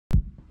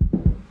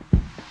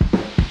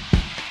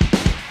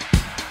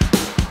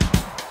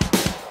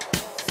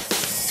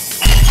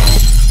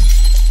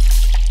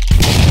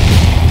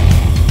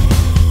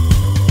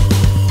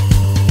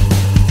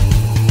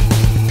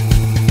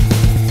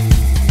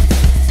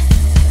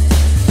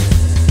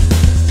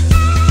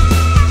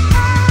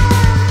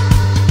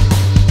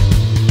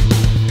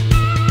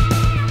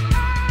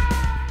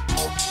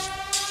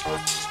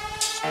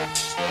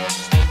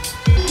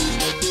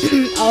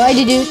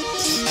Alrighty, dude.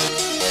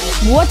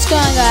 What's going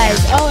on, guys?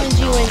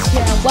 OMGWARS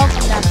here, and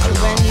welcome back to a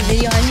brand new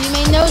video. And you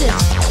may notice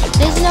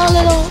there's no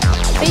little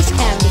face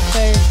cam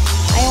because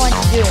I don't want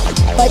to do it.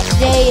 But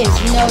today is,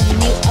 the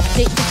new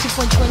update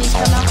 2.20 is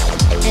come out,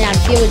 and I'm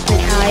here with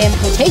I am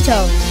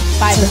Potato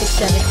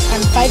 567.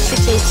 I'm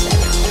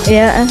 5687.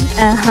 Yeah.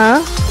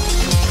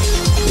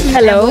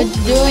 Hello. And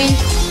we're doing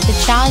the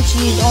challenge to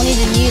use only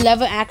the new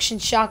lever action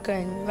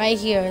shotgun right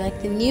here,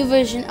 like the new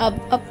version of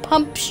a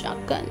pump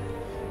shotgun.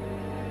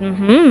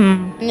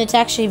 And it's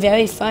actually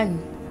very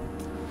fun.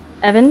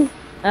 Evan,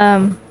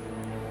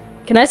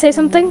 can I say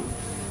something?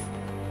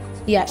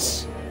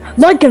 Yes.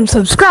 Like and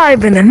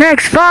subscribe in the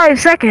next 5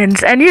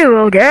 seconds and you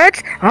will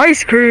get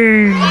ice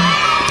cream.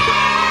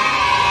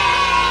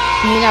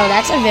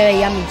 That's a very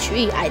yummy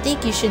treat. I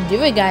think you should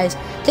do it, guys.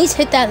 Please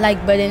hit that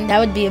like button. That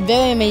would be a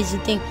very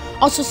amazing thing.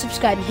 Also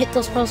subscribe and hit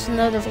those post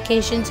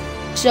notifications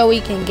so we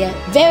can get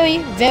very,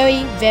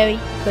 very, very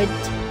good.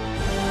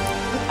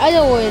 In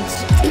other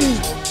words,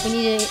 we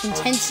need an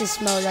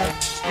intensive mode up,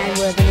 and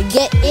we're gonna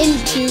get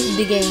into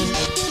the game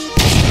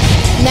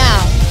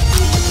now.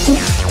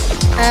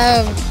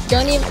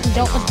 Don't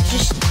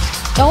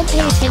pay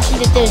attention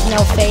that there's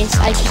no face.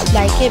 I just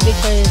like it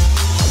because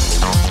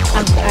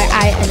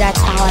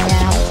that's how I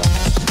am.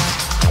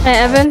 Hey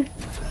Evan.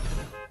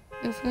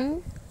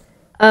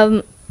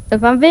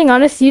 If I'm being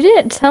honest, you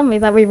didn't tell me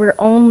that we were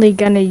only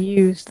gonna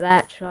use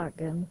that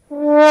shotgun.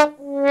 Oh,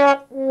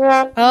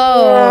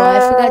 I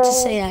forgot to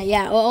say that.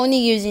 Yeah, we're only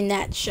using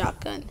that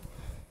shotgun.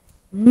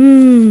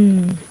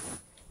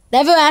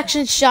 Lever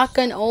action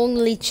shotgun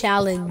only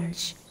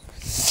challenge.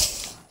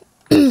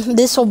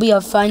 This will be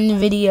a fun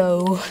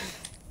video.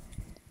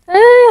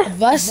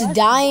 Of us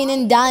dying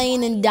and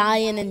dying and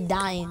dying and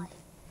dying.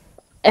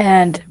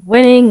 And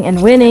winning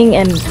and winning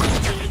and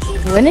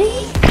winning?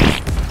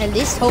 At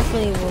least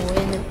hopefully we'll win.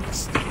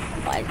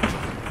 But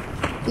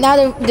now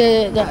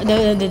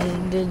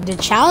the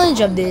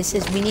challenge of this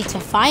is we need to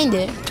find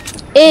it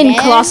in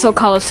Colossal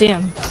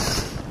Coliseum.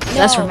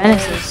 That's for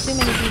menaces. There's too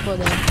many people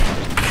there.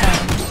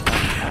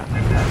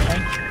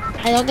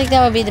 I don't think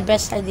that would be the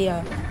best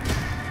idea.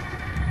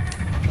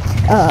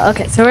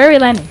 Okay, so where are we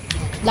landing?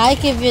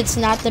 Like if it's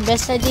not the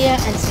best idea,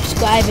 and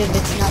subscribe if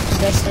it's not the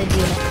best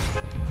idea.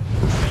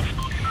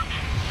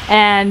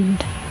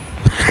 And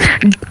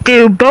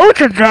do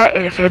both of that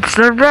if it's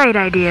the right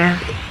idea.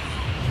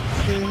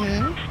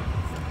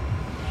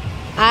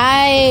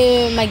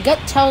 My gut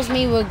tells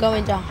me we're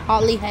going to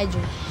Holly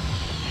Hedger.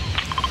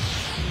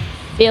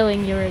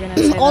 Feeling you were gonna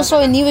say also,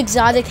 a new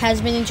exotic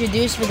has been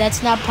introduced, but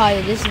that's not part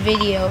of this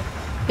video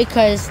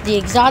because the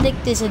exotic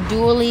is a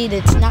dually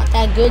that's not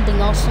that good, but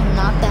also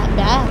not that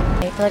bad.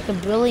 Like a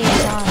brilliant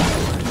time.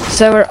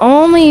 So we're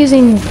only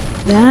using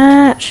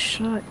that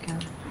shotgun.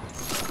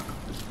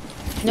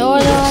 No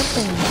other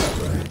weapons.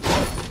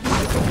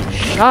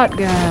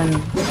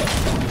 Shotgun.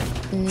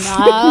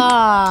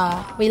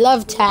 Nah, we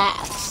love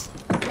tags.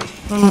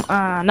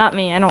 Not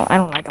me. I don't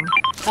like them.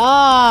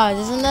 Ah,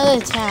 there's another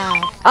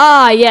tag.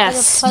 Ah,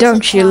 yes.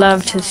 Don't you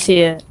love to see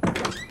it?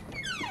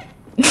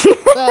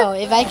 Bro,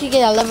 if I could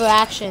get a lever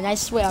action, I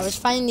swear, I was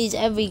finding these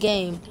every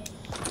game.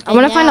 I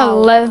want to find a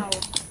lever.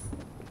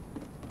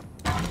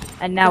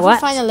 And now what?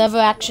 Find a lever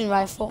action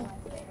rifle.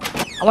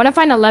 I want to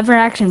find a lever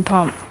action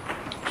pump.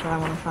 That's what I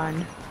want to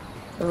find.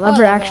 The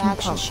lever action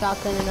pump.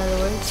 Shotgun, in other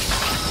words.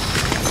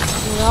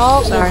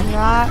 No, sorry. It's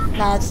not.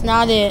 That's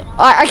not it.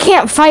 I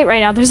can't fight right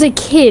now. There's a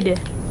kid.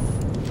 I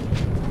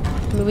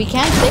mean, we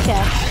can't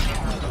pickaxe.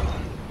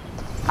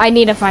 I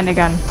need to find a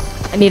gun.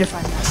 I need to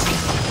find a gun.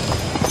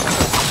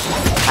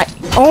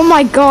 Oh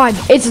my god,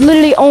 it's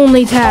literally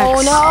only tags.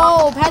 Oh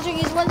no, Patrick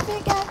is one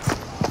pickaxe.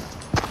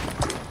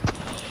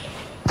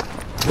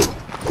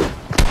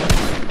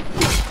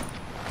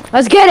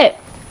 Let's get it.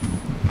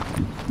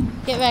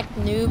 Get wrecked,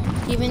 noob.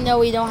 Even though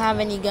we don't have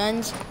any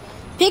guns,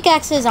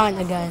 pickaxes aren't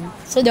a gun,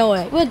 so don't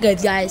worry. We're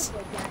good, guys.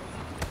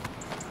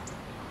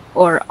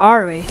 Or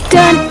are we?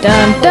 Dun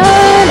dun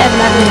dun.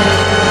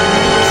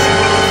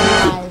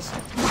 Guys,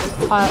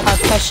 our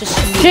precious.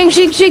 Shing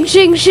shing shing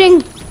shing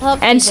shing.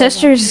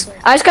 Ancestors.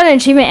 I just got an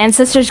achievement.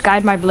 Ancestors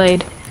guide my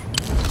blade.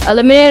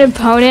 Eliminate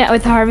opponent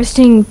with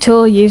harvesting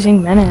tool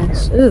using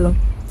menace. Ooh.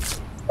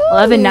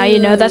 11. Now you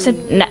know that's a.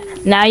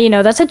 Now you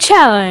know that's a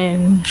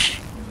challenge.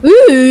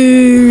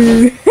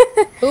 Ooh.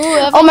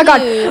 Oh my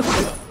god.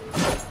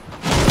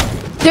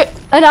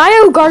 An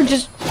IO guard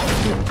just.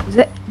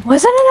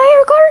 Was that an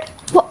IO guard?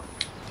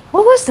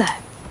 What was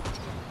that?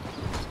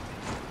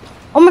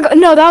 Oh my god.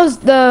 No, that was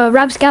the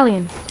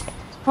rapscallion.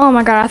 Oh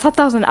my god, I thought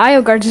that was an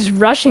IO guard just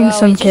rushing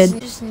some kid. We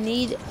just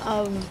need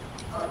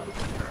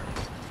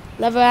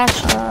lever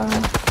action.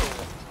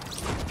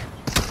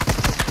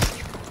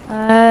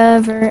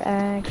 Lever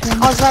action.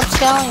 Oh, it's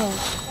rapscallion.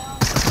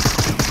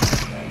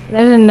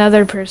 There's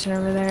another person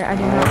over there. I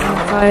do not want to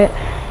fight.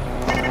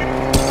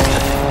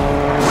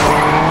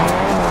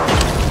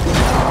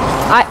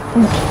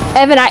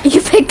 Evan,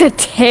 you picked a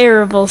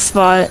terrible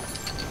spot.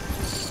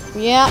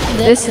 Yeah,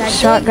 this is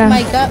shotgun.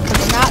 My gut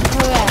was not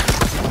correct.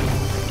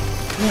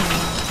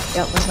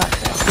 Yep, was not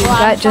correct.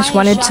 That just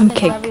wanted some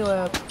cake.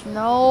 Everywhere.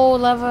 No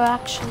lever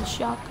action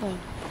shotgun.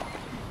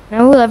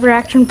 No lever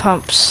action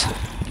pumps.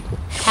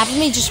 Half of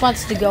me just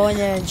wants to go in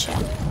there and check.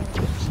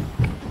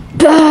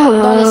 No,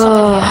 there's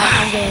someone here.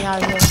 I'm getting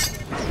out of here.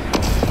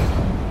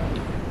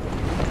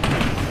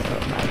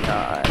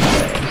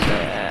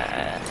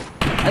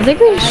 I think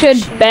we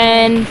should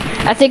bend.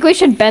 I think we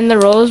should bend the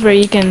rules where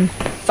you can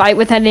fight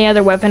with any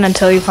other weapon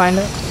until you find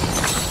it.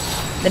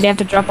 Then you have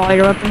to drop all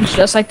your weapons,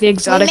 just like the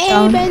exotic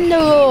zone. Bend the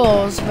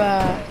rules,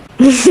 but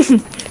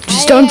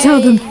just don't tell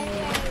them.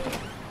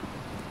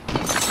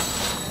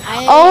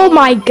 Oh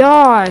my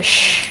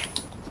gosh!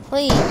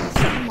 Please,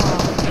 come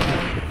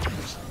on.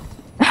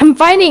 I'm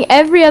finding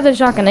every other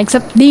shotgun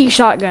except the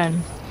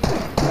shotgun.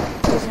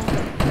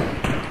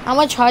 How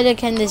much harder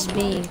can this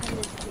be?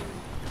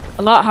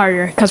 A lot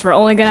harder, because we're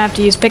only gonna have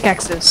to use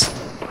pickaxes.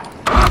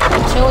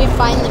 Until we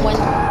find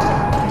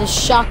the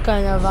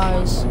shotgun of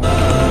ours.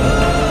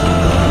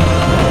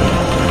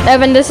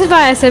 Evan, this is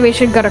why I said we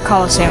should go to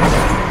Coliseum.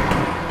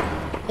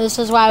 This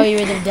is why we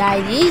would have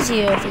died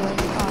easier if we went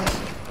to Coliseum.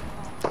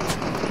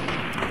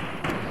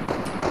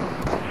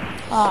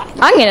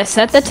 I'm gonna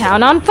set the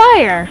town on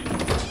fire.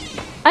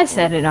 I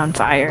set it on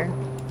fire.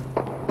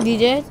 You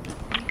did?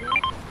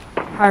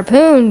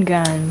 Harpoon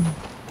gun.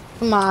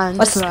 Come on.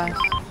 What's that?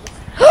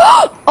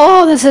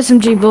 Oh, that's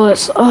SMG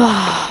bullets.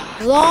 Oh.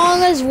 As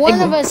long as one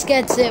of us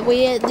gets it,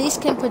 we at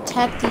least can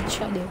protect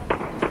each other.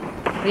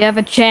 We have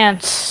a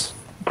chance.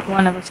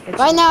 One of us gets it.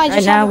 Right now, I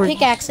just have a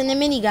pickaxe and a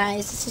mini,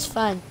 guys. This is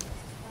fun.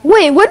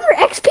 Wait, what were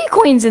XP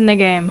coins in the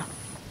game?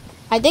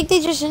 I think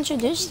they just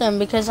introduced them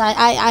because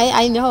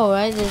I know,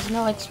 right? There's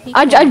no XP.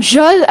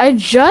 I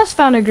just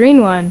found a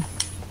green one.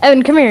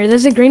 Evan, come here.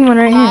 There's a green one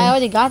right here. I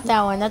already got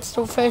that one. That's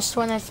the first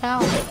one I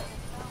found.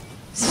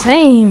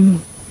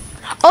 Same.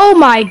 Oh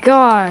my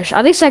gosh.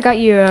 At least I got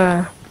you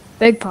a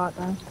big pot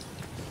though.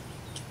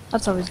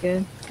 That's always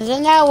good.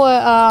 Isn't that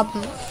where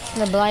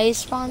the Blaze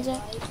spawns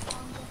at?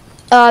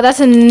 That's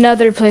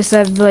another place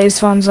that Blaze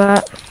spawns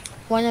at.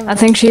 I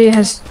think she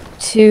has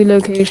 2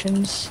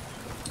 locations.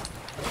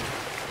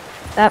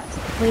 That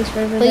place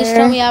over there. Please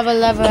tell me I have a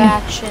lever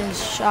action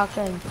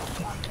shotgun.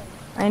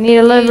 I need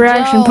a lever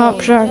action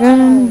pump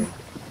shotgun.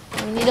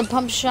 I need a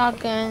pump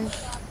shotgun.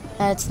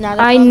 That's not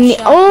a pump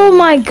shotgun. Oh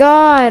my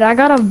god, I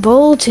got a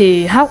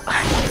bolty. How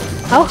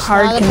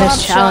hard can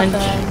this challenge?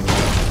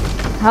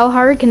 How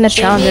hard can this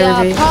challenge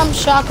ever be? Pump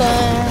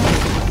shotgun.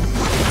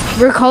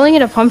 We're calling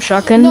it a pump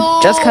shotgun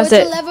just because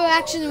it's a lever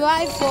action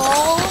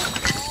rifle.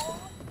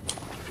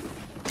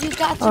 You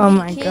got to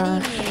be kidding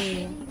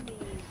me.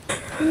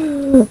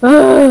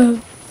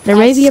 There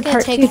may be a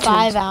part 2 to take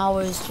 5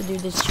 hours to do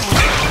this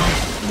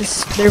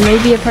challenge. There may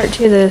be a part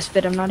 2 to this,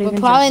 but I'm not even.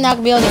 We're probably not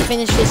gonna be able to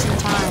finish this in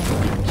time.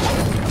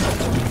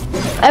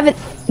 Evan,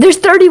 there's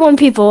 31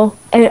 people,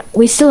 and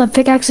we still have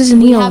pickaxes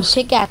and heals. We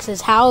have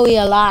pickaxes. How are we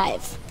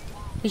alive?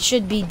 We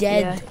should be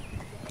dead.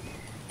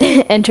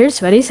 Yeah. Enter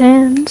Sweaty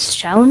Sands.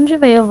 Challenge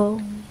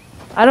available.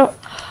 I don't.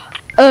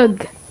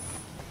 Ugh.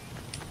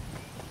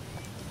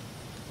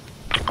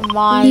 Come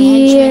on,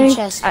 henchman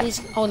chest,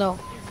 please. Oh no.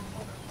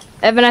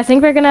 Evan, I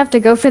think we're gonna have to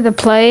go for the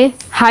play,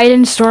 hide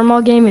and storm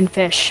all game, and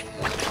fish.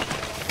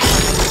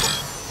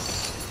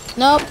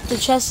 Nope, the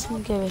chest is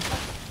good.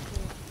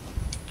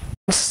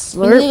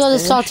 Slurp we need to go to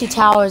Salty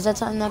Towers.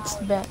 That's our next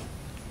bet.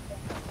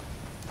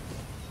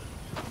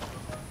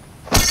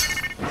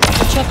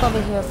 We'll check over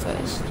here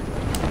first.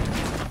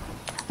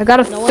 I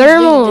got a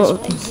thermal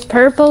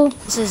purple.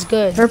 This is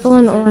good. Purple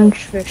and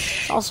orange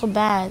fish. It's also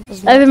bad.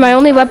 Evan, my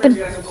only weapon.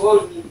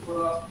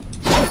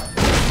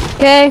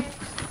 Okay.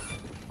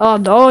 Oh,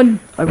 done.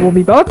 I will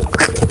be back.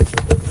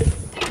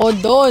 Oh,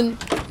 done.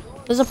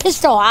 There's a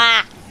pistol.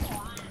 Ah.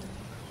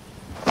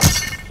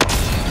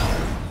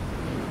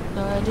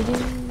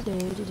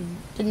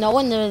 Did no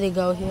one really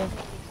go here?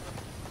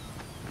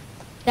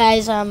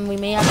 Guys, we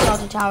may have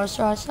Salty Towers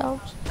to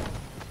ourselves.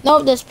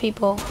 Nope, there's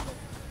people.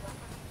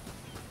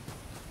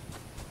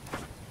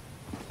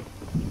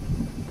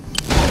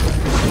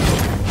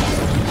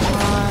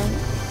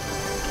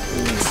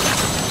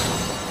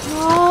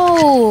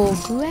 No,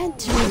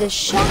 grant me the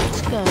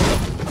shotgun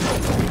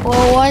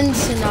for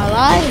once in our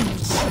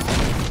lives.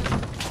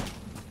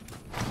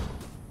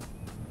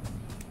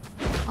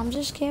 I'm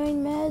just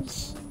carrying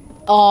meds.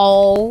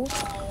 Oh.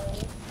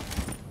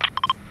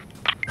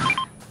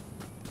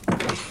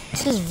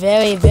 This is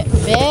very,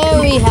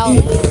 very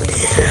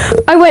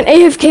helpful. I went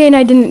AFK and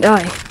I didn't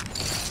die.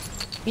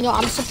 You know,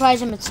 I'm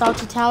surprised I'm at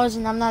Salty Towers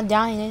and I'm not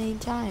dying any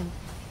time.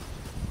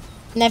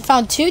 And I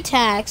found 2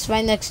 tacks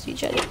right next to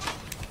each other.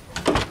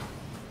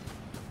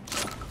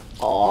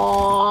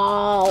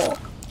 Oh.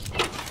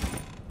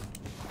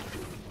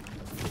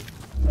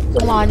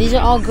 Come on, these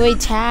are all great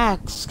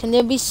tacks. Can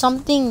there be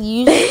something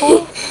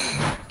useful?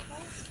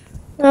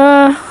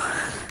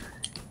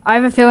 I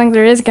have a feeling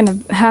there is gonna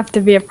have to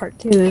be a part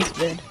 2 of this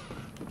vid.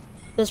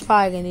 There's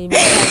probably gonna be a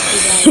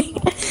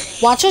part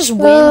 2. Watch us win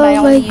by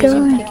only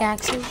using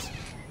pickaxes.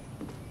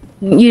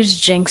 Use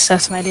Jinx,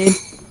 that's my dude.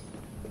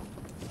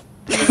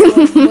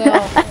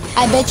 Well,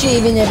 I bet you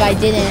even if I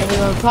didn't, we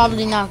were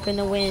probably not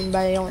gonna win.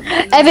 But I don't.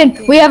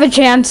 Evan, we have a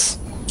chance.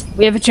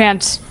 We have a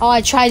chance. Oh,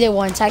 I tried it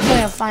once. I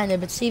couldn't find it,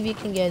 but see if you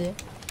can get it.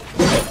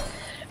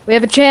 We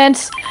have a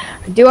chance.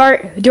 Do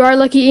our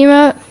lucky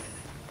emote.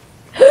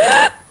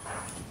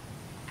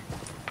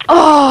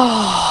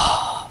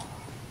 Oh.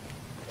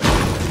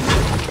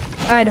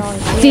 I had a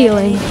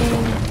feeling.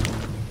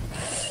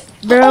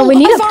 Bro, we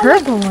need a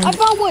purple one. I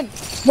found one.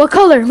 What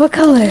color? What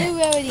color?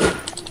 Blue already.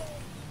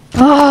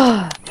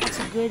 Oh, That's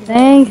a good one.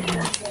 thank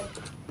you.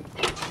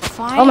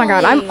 Finally. Oh my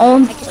god, I'm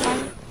on.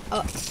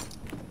 I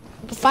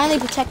can finally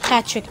protect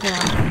Patrick now.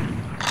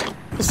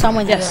 There's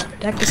someone here.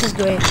 This is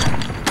great.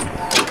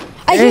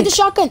 I hear the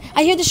shotgun.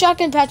 I hear the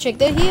shotgun, Patrick.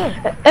 They're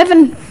here.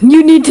 Evan,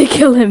 you need to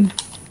kill him.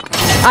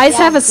 I just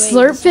have a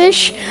slurp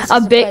fish, a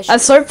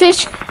slurp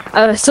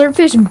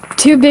fish,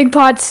 2 big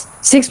pots,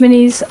 6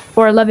 minis,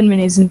 or 11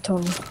 minis in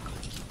total.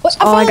 What?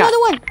 I found another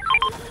one.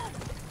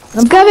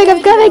 I'm coming.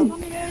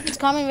 It's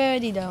coming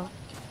already though.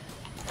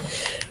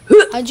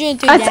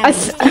 103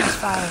 damage.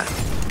 Fire.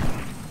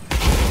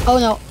 Oh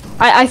no.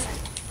 I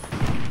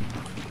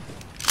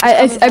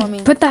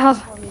put the house.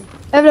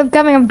 Evan, I'm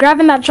coming. I'm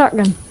grabbing that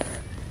shotgun.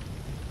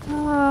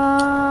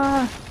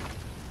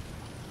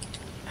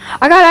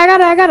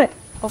 I got it.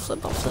 I'll flip.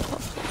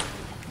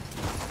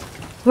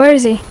 Where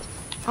is he?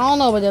 I don't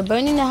know, but they're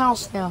burning the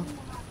house now.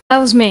 That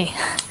was me.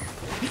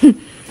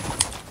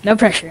 No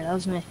pressure. That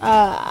was me.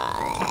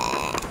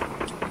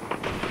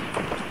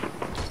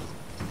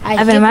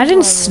 Evan,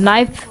 imagine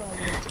sniping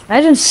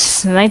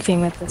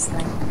with this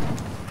thing.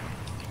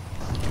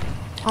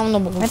 I don't know,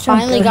 but we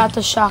finally got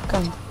the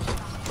shotgun.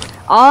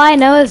 All I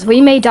know is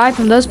we may die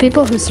from those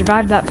people who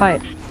survived that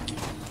fight.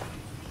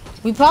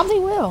 We probably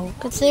will,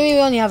 considering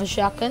we only have a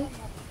shotgun.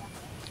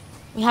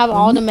 We have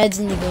all the meds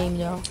in the game,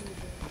 though.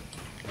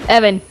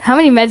 Evan, how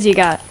many meds you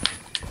got?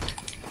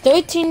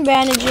 13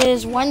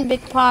 bandages, 1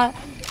 big pot,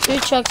 2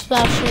 chug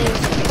splashes.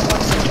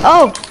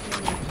 Oh!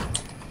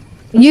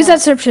 Use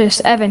that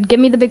surface, Evan. Give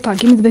me the big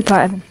pot.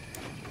 Evan.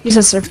 Use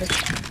that surface.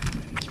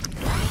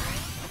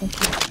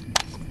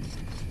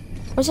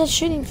 What's that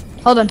shooting for?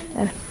 Hold on,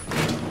 Evan.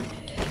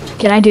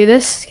 Can I do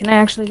this? Can I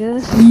actually do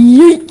this?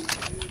 Yeet!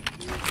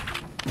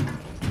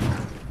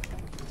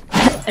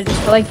 I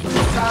just feel like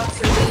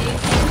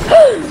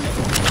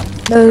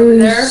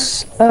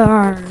those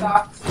are.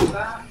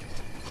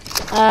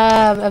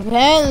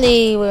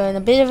 Apparently we're in a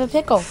bit of a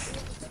pickle.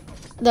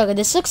 Look,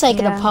 this looks like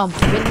a pump.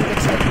 It really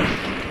looks like.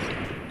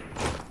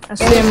 I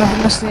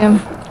see him.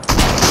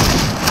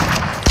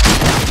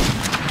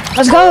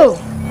 Let's go!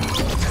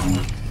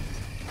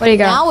 What do you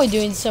got? Now we're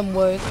doing some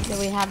work that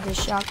we have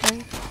this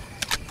shotgun.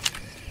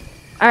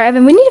 Alright,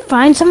 Evan, we need to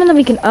find someone that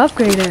we can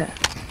upgrade it.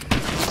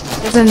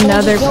 There's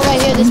another. Go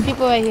right here. There's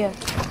people right here.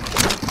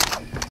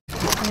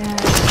 Yeah,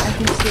 I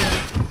can see it.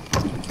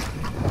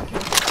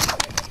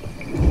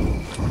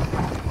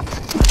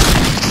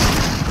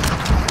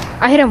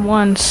 I hit him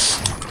once.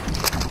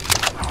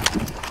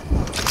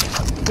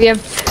 We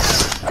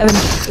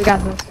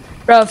got this.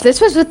 Bro, if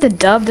this was with the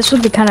dub, this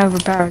would be kind of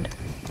overpowered.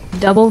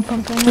 Double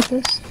pumping with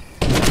this.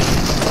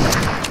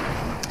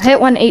 I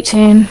hit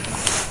 118.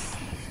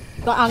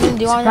 Do you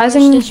want to rush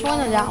this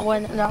one or that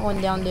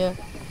one down there?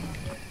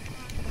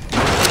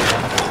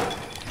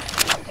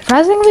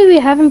 Surprisingly, we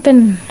haven't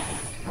been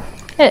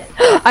hit.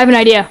 I have an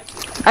idea.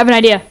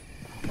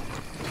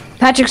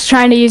 Patrick's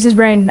trying to use his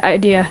brain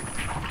idea.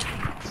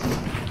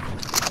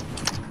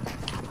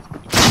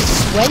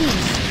 Sweaty.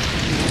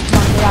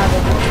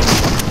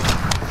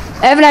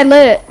 Evan, I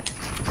lit it.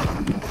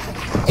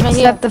 Right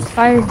Except the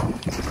fire.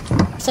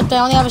 Except I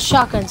only have a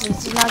shotgun, so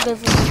it's not good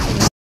for me.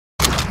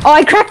 Oh,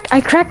 I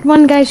cracked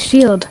one guy's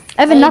shield.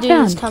 Evan, knock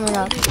down. Coming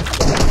up.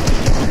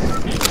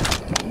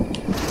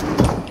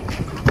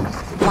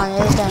 Come on,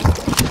 hit it down.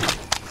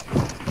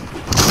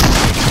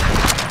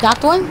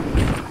 Knocked one?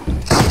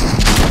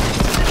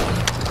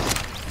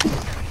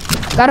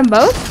 Got them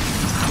both?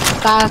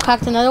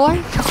 Cracked another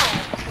one?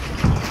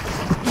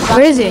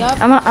 Where is he?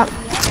 I'm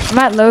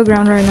at low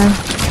ground right now.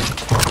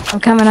 I'm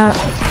coming up.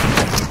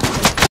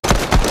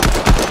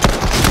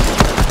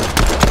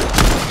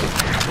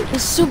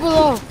 He's super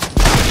low.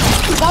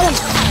 Got him.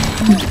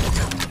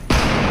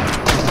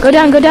 Go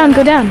down. You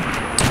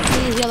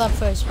need to heal up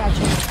first,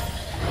 Patrick.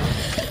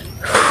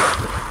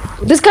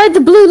 This guy had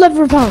the blue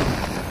lever pump.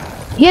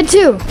 He had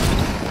 2.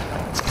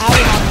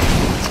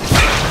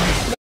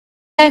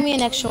 Give me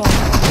an extra one.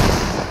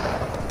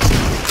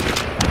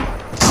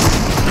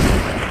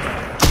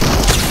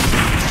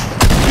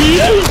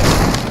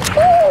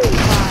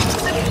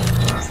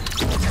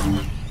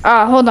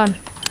 Hold on.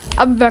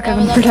 I'll be back,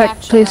 Evan.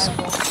 Protect, please.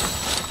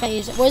 Can't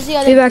use it. Where's the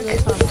other? Be back.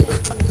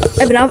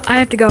 Evan, I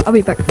have to go. I'll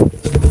be back. Oh,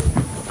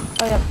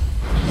 yeah.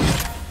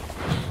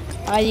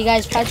 Alright, you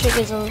guys, Patrick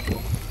is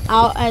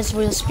out as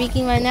we're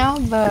speaking right now,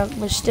 but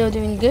we're still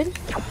doing good.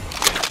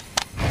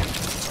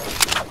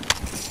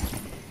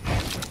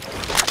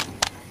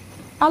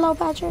 Hello,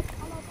 Patrick.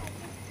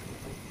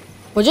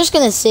 We're just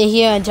gonna sit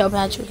here until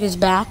Patrick is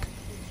back.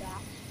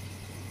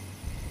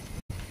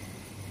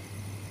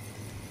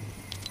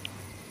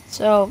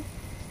 So,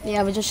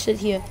 yeah, we'll just sit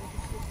here.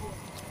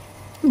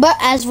 But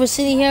as we're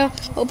sitting here,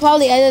 we'll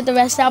probably edit the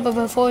rest out. But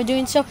before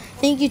doing so,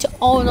 thank you to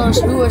all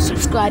those who are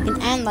subscribing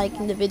and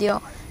liking the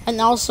video. And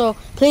also,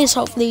 please,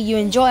 hopefully you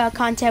enjoy our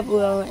content. We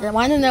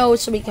want to know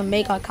so we can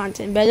make our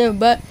content better.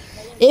 But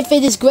if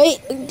it is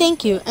great,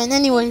 thank you. And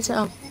anyway, so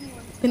I'm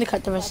going to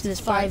cut the rest of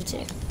this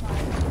 5-2.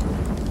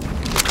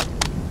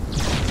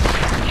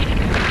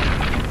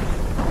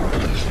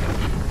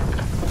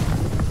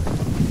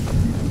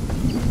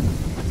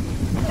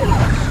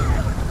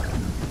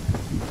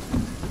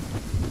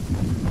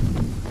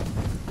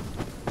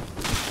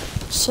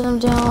 Sit him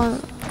down.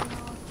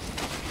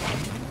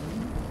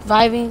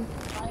 Vibing.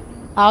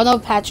 I don't know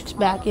if Patrick's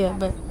back yet,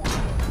 but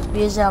if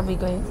he is, that'll be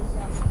great.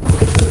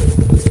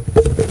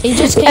 He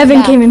just came Evan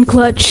back. came in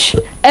clutch.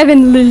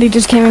 Evan literally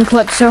just came in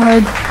clutch so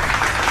hard.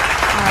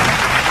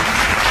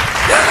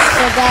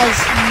 So guys,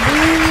 we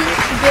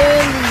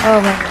barely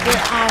my get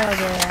out of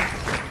there.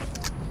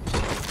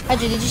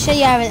 Patrick, did you say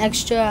you have an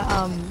extra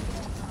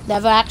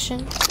lever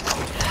action?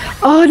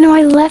 Oh no,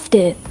 I left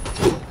it.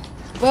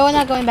 Well, we're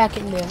not going back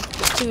in there.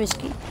 It's too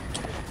risky.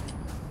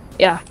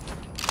 Yeah,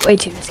 way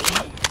too risky.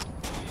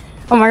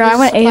 Oh my god, I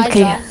went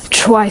AFK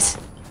twice.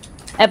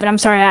 Evan, I'm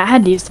sorry, I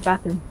had to use the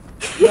bathroom.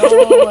 No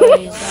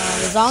worries.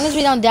 As long as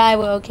we don't die,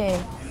 we're okay.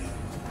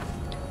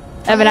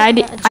 Evan,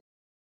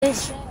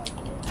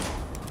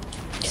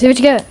 see what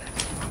you get.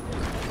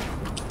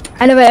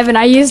 I know, but Evan,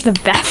 I used the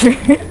bathroom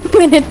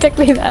when it took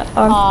me that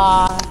long.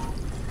 Aww.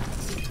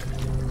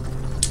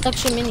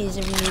 Extra minis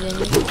if you need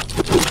any.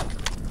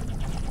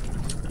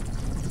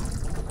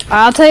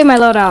 I'll tell you my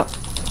loadout.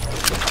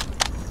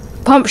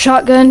 Pump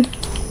shotgun,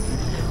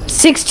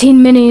 16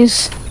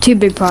 minis, 2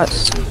 big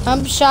pots.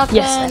 Pump shotgun,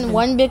 yes,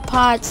 1 big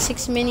pot,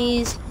 6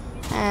 minis,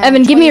 and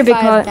Evan, give me your big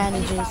pot.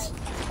 bandages.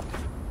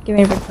 Give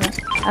me your big pot.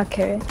 I'll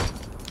carry it.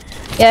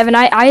 Yeah, Evan,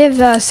 I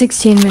have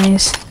 16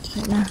 minis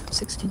right now.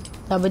 16.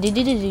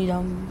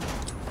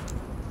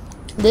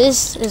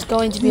 This is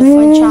going to be a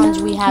fun challenge.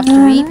 We have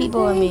 3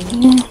 people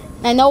remaining.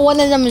 I know one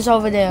of them is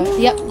over there.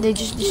 Yep, they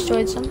just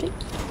destroyed something.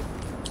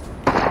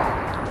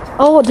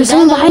 Oh, there's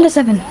someone behind us,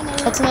 Evan.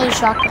 That's another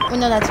shotgun. Oh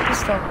no, that's a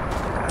pistol.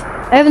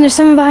 Evan, there's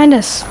someone behind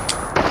us.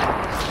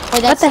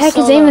 Wait, what the heck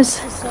is Amos?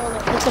 It's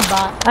a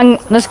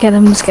bot. Let's get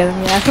him,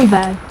 yeah, I feel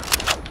bad.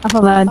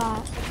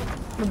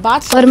 The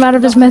bots let him out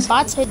of his mess.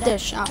 Bots hit their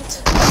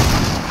shots.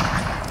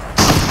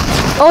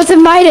 Oh, it's a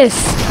Midas.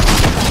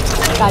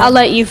 I'll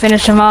let you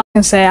finish him off.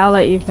 I'll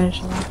let you finish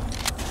him off.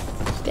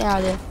 Get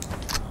out of there.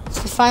 It's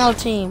the final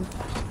team.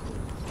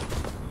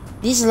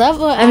 These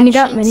level Evan, you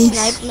got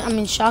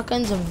minis.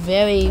 Shotguns are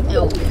very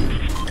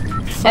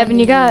Evan,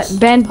 you got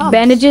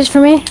bandages for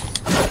me?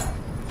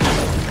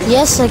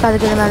 Yes, I got a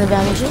good amount of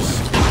bandages.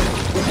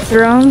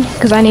 Throw them,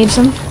 because I need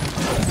some.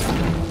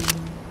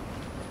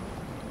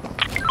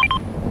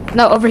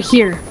 No, over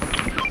here.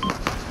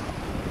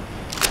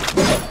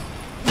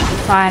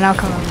 Fine, I'll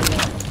come over.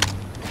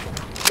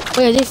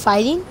 Wait, are they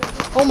fighting?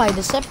 Oh my,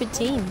 they're separate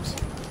teams.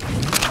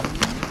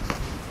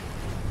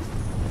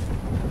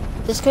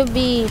 This could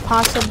be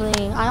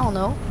possibly, I don't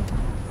know.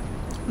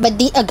 But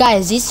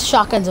guys, these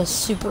shotguns are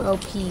super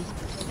OP.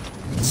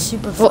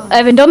 Super fun. Well,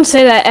 Evan, don't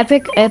say that.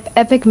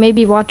 Epic may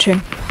be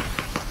watching.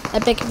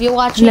 Epic, if you're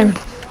watching,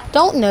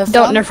 don't nerf them.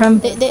 Don't nerf them.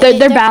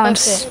 They're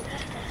balanced.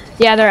 Perfect.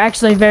 Yeah, they're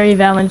actually very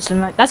balanced,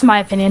 and that's my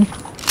opinion.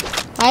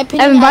 My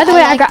opinion. Evan, by the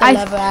way, I got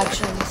lever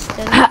actions.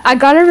 I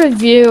got a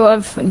review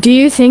of. Do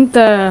you think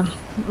the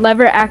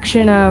lever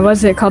action?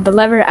 What's it called? The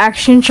lever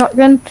action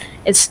shotgun.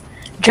 It's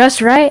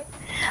just right.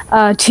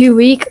 Too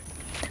weak,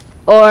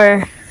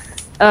 or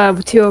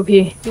too OP. Do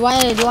you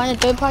want to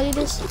third party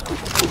this?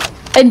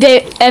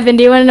 Evan,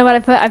 do you want to know what I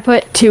put? I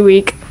put too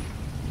weak.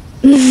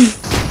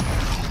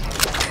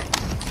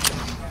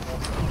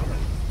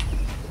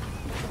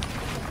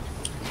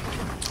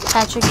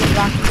 Patrick is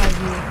blocking my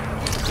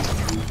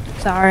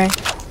view. Sorry.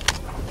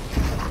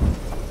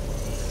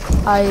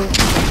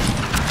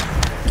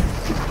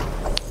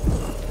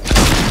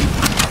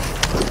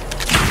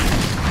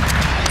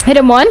 Hit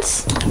him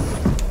once.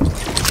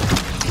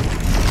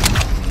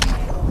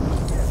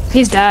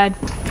 He's died.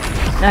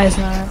 No, he's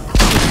not.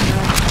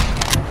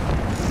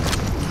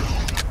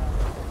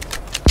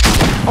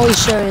 Oh, he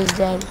sure is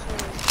dead.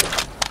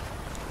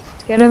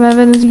 Let's get him,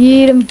 Evan. Let's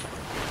get him.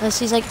 Unless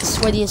he's like the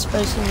sweatiest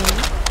person in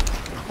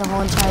the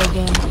whole entire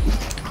game.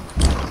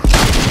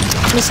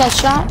 Miss that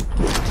shot?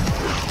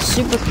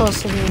 Super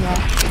close to me now.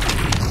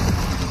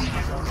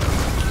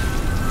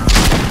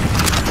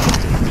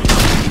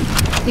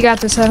 You got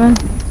this, Evan.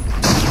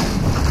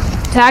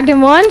 Tagged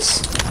him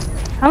once?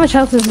 How much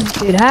health does this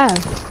dude have?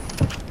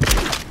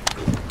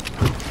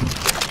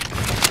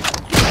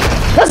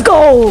 Let's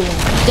go!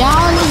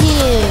 Down he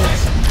is!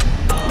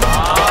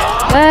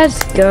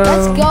 Let's go.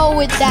 Let's go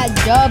with that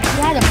dub.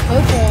 He had a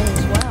purple one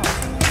as well.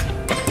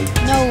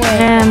 No way.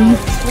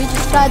 We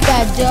just got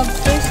that dub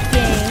first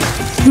game.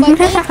 But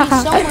thank you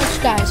so much,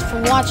 guys,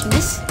 for watching.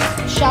 This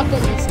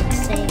shotgun is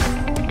insane.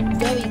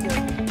 Very good.